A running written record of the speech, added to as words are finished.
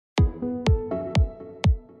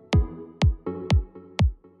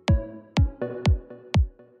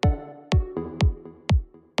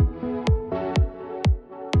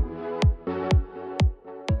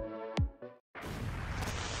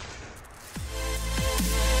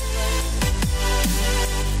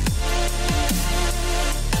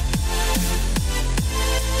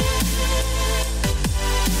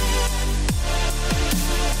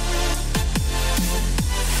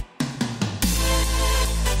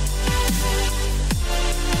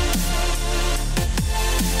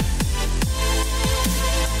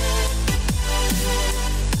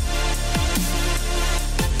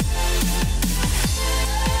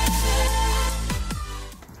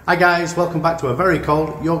Hi guys, welcome back to a very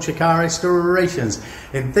cold Yorkshire car restorations.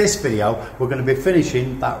 In this video we're going to be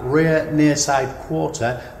finishing that rear near side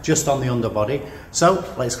quarter just on the underbody. So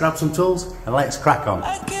let's grab some tools and let's crack on.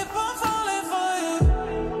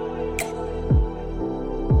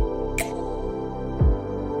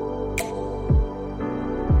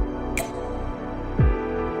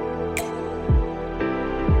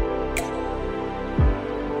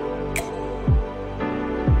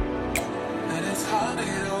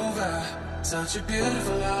 Such a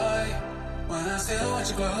beautiful light when I still want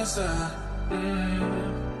you closer.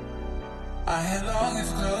 I am longing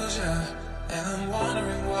for closure, and I'm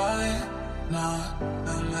wondering why.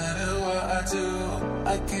 No matter what I do,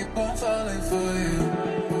 I keep on falling for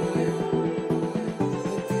you.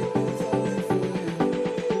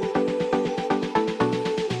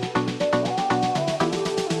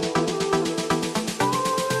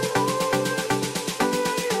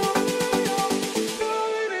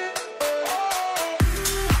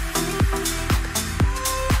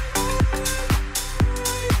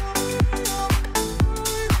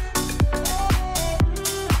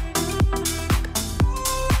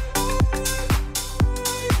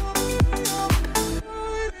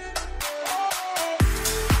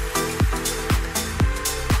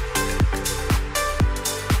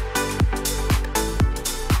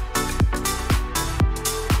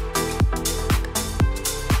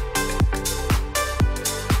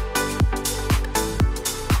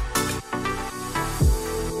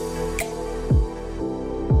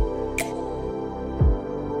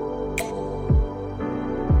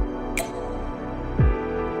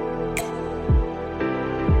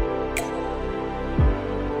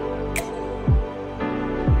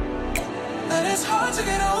 It's hard to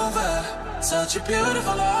get over such a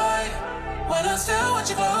beautiful light when I still want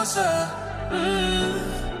you closer.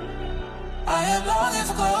 I am longing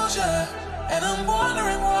for closure, and I'm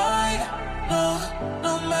wondering why.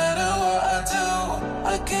 No matter what I do,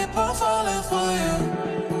 I keep on falling for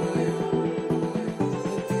you.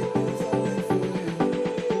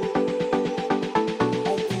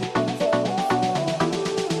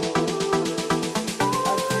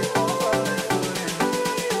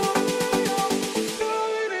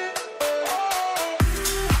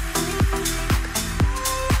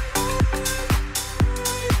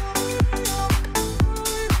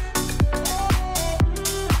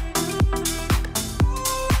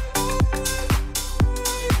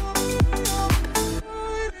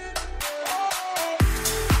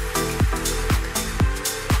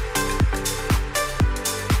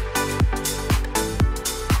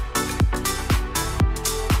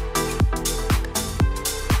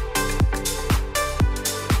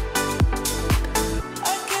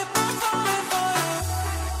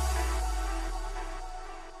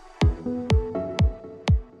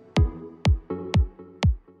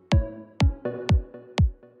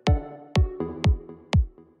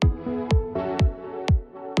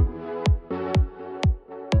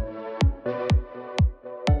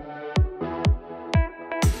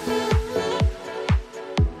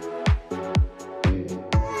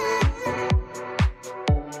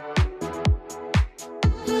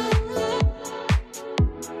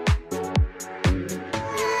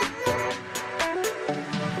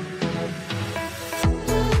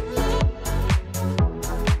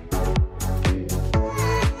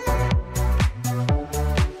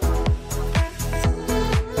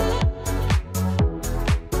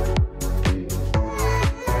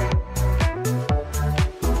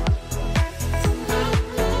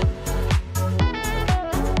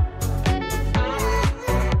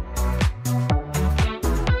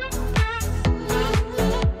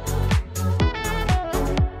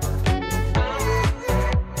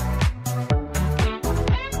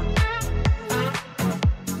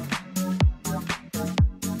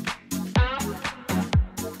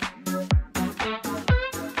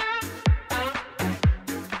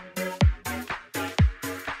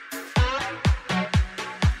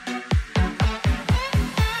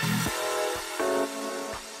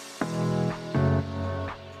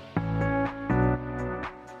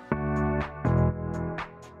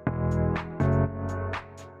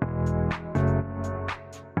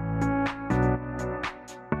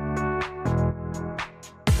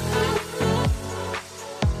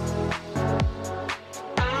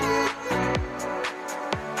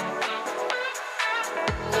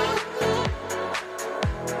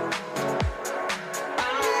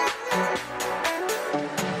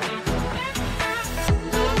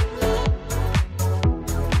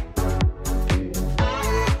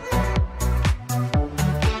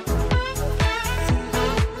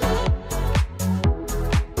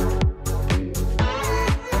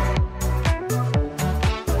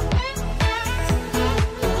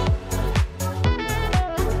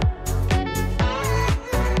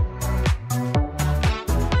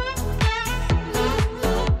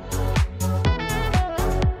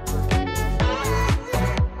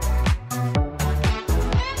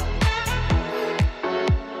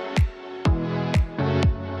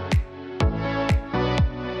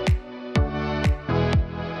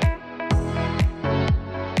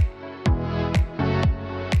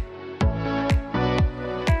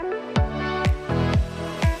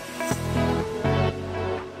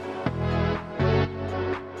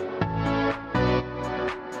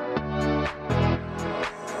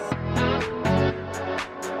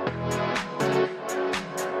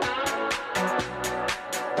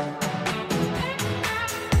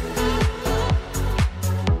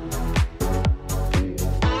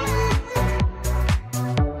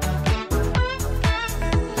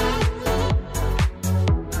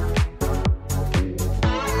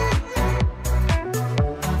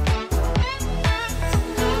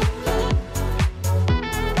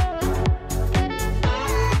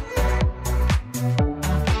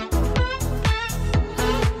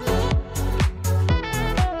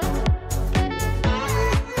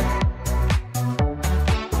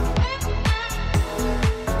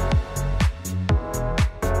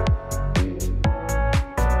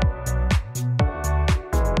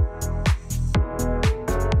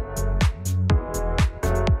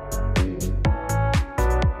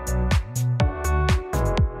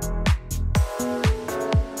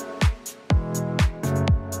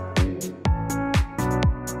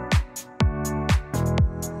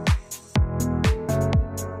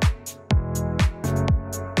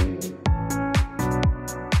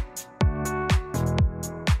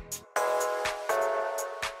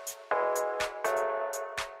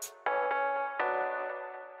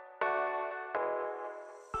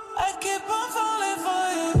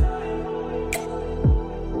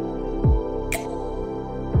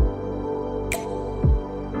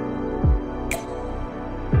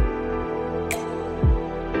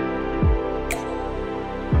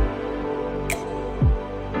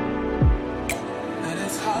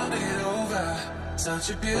 hard to get over. Such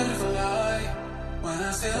a beautiful lie. When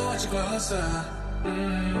I still want you closer.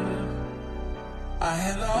 I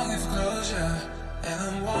am longing for closure, and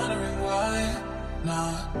I'm wondering why.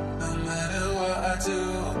 No matter what I do,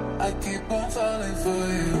 I keep on falling for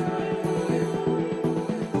you.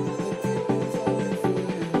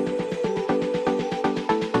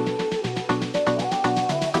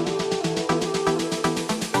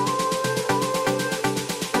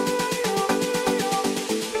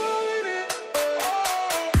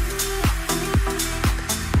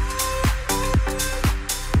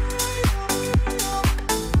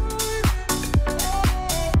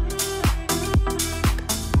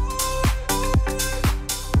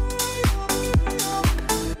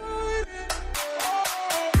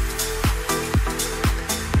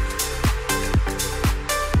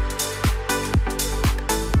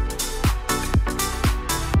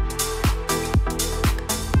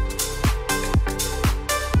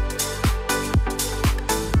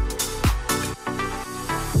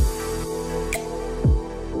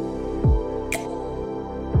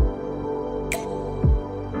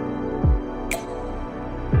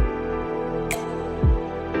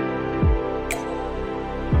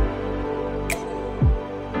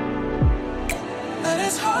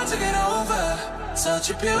 To get over such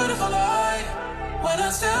a beautiful lie. When I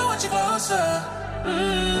still want you closer.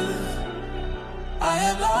 I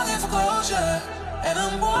am longing for closure, and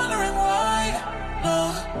I'm wondering why.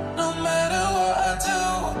 No matter what I do,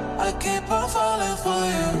 I keep on falling for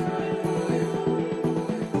you.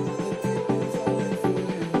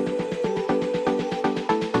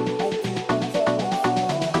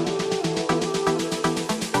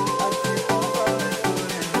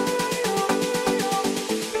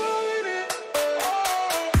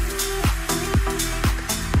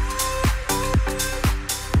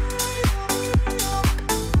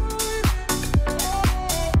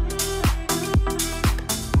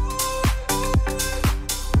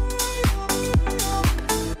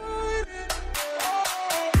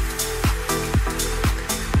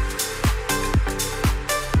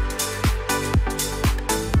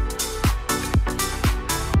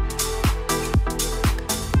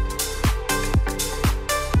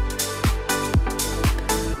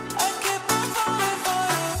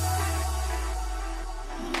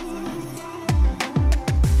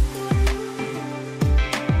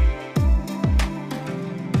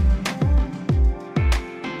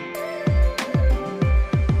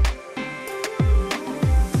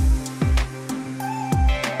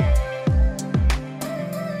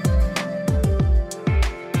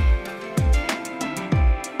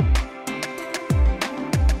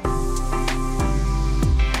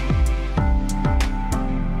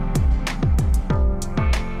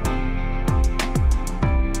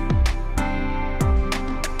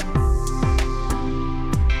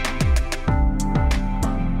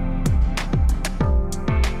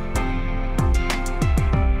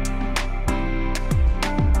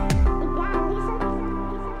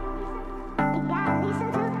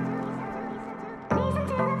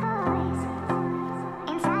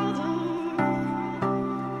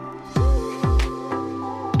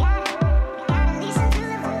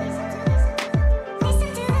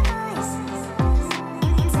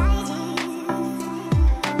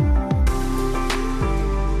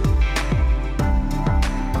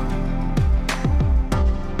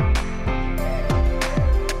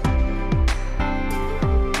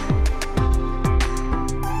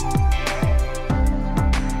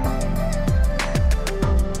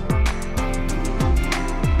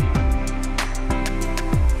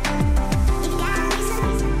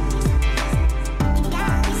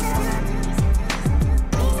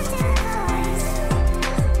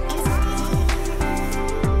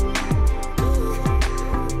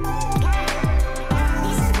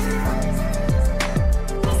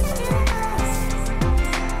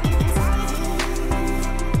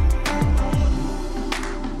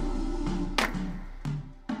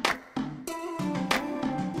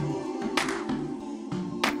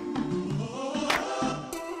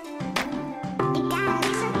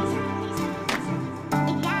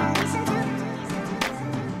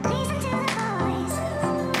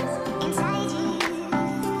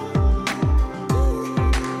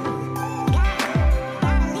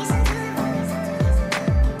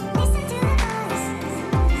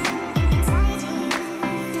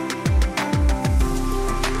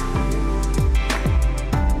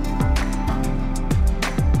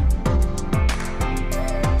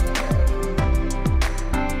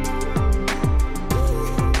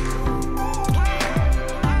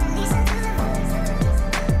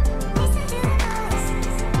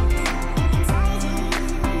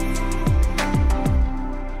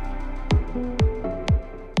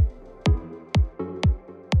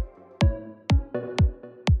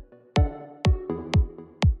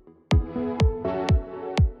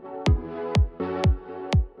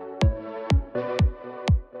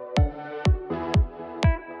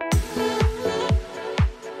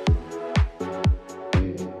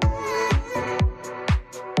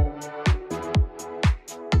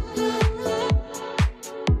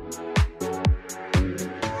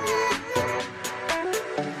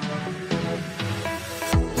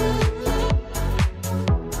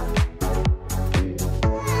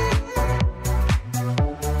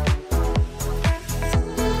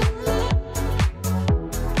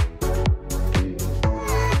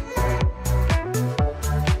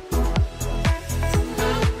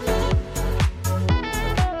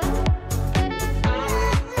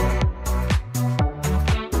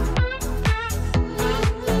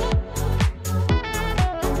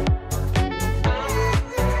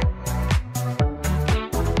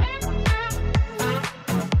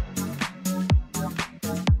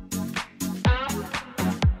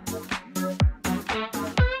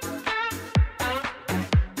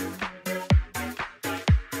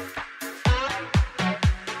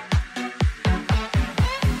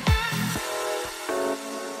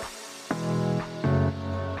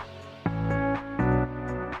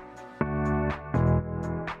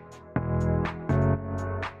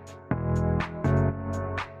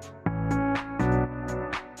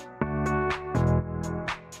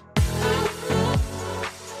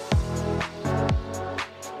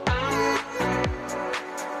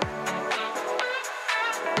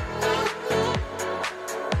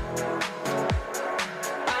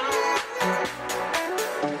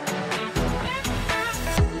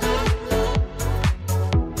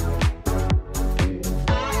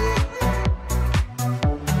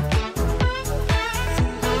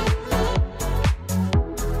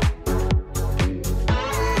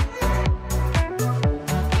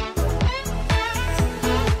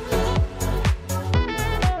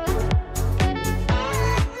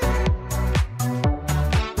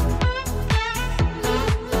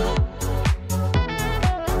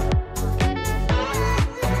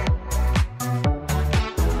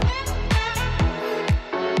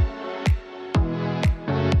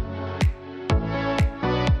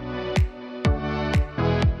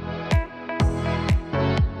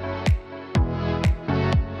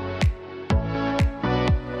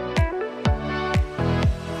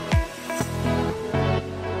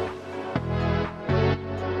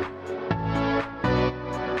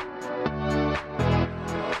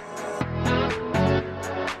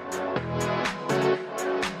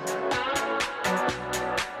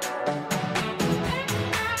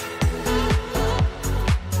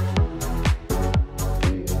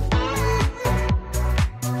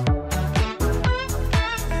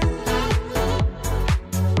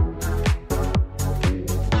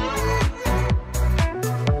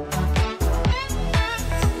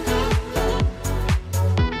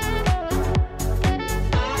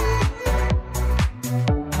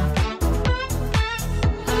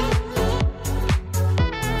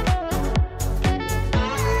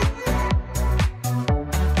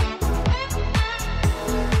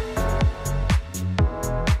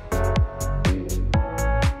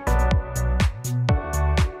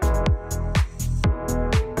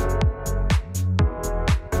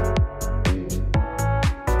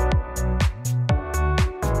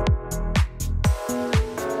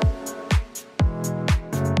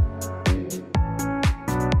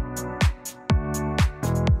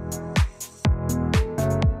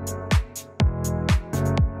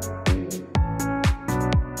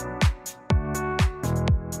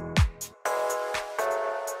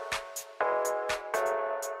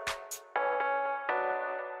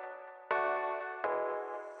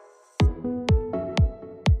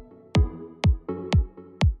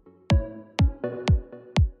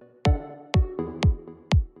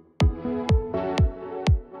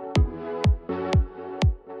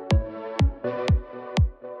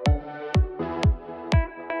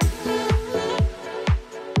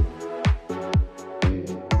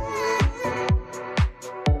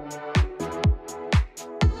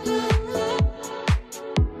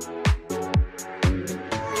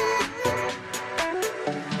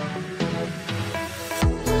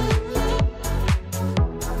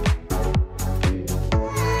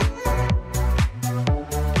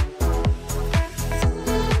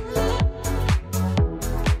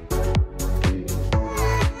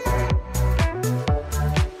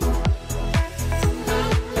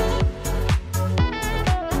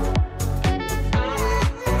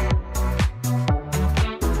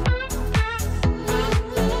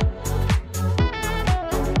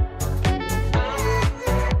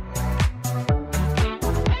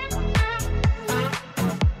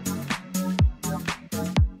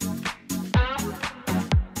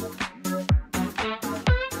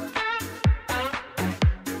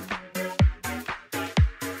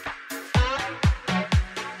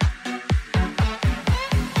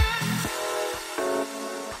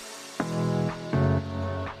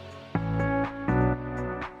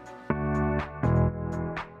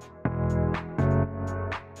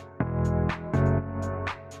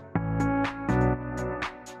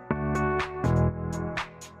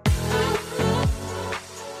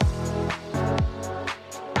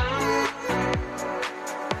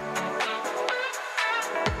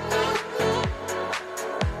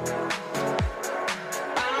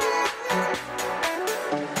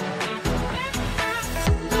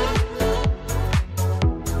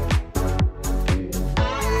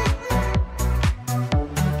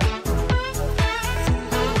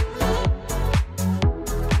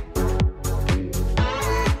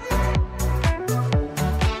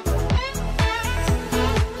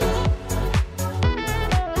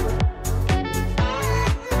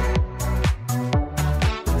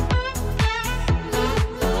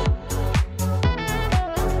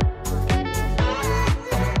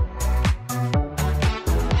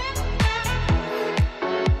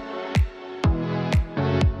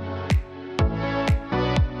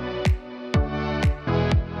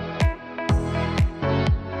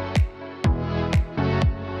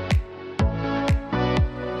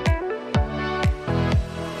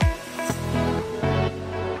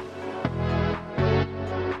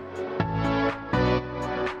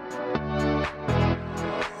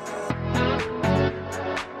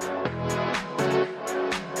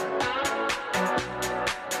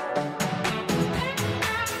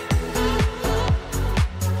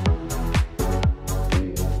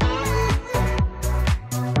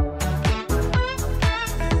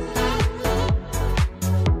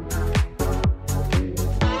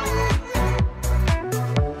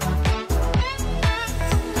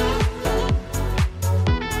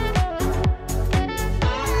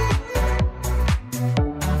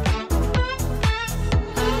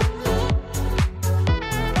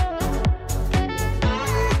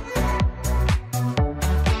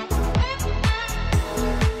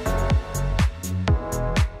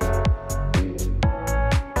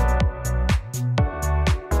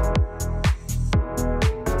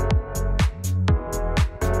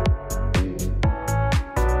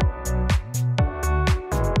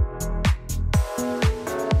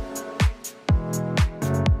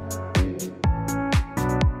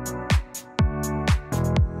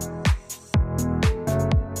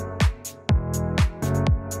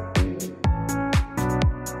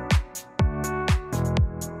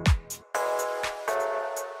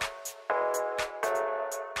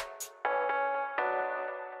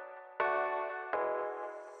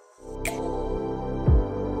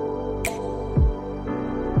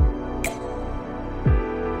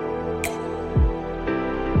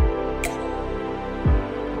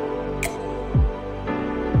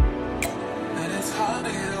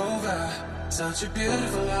 Such a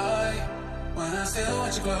beautiful lie when I still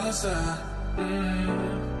want you closer.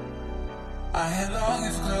 I am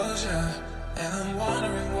longing for closure, and I'm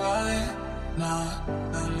wondering why.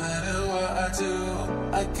 No matter what I do,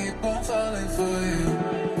 I keep on falling for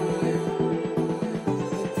you.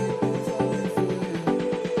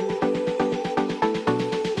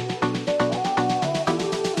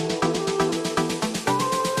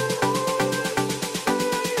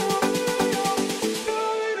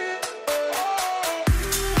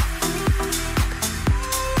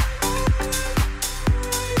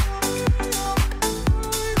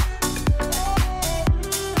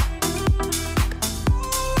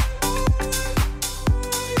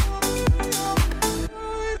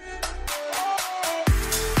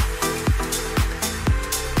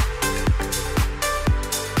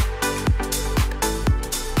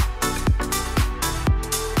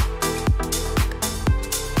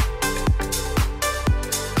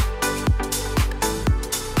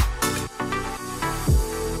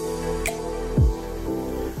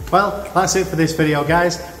 Well, that's it for this video,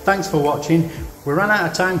 guys. Thanks for watching. We ran out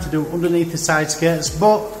of time to do underneath the side skirts,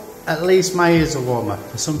 but at least my ears are warmer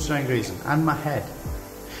for some strange reason, and my head.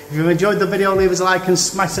 If you've enjoyed the video, leave us a like and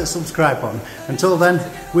smash that subscribe button. Until then,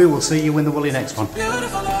 we will see you in the woolly next one.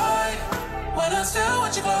 Beautiful light, when I still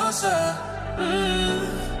want you closer.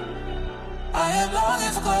 I am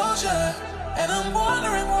longing for closure, and I'm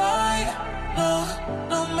wondering why.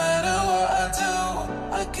 No matter what I do,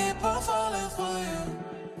 I keep on falling for you.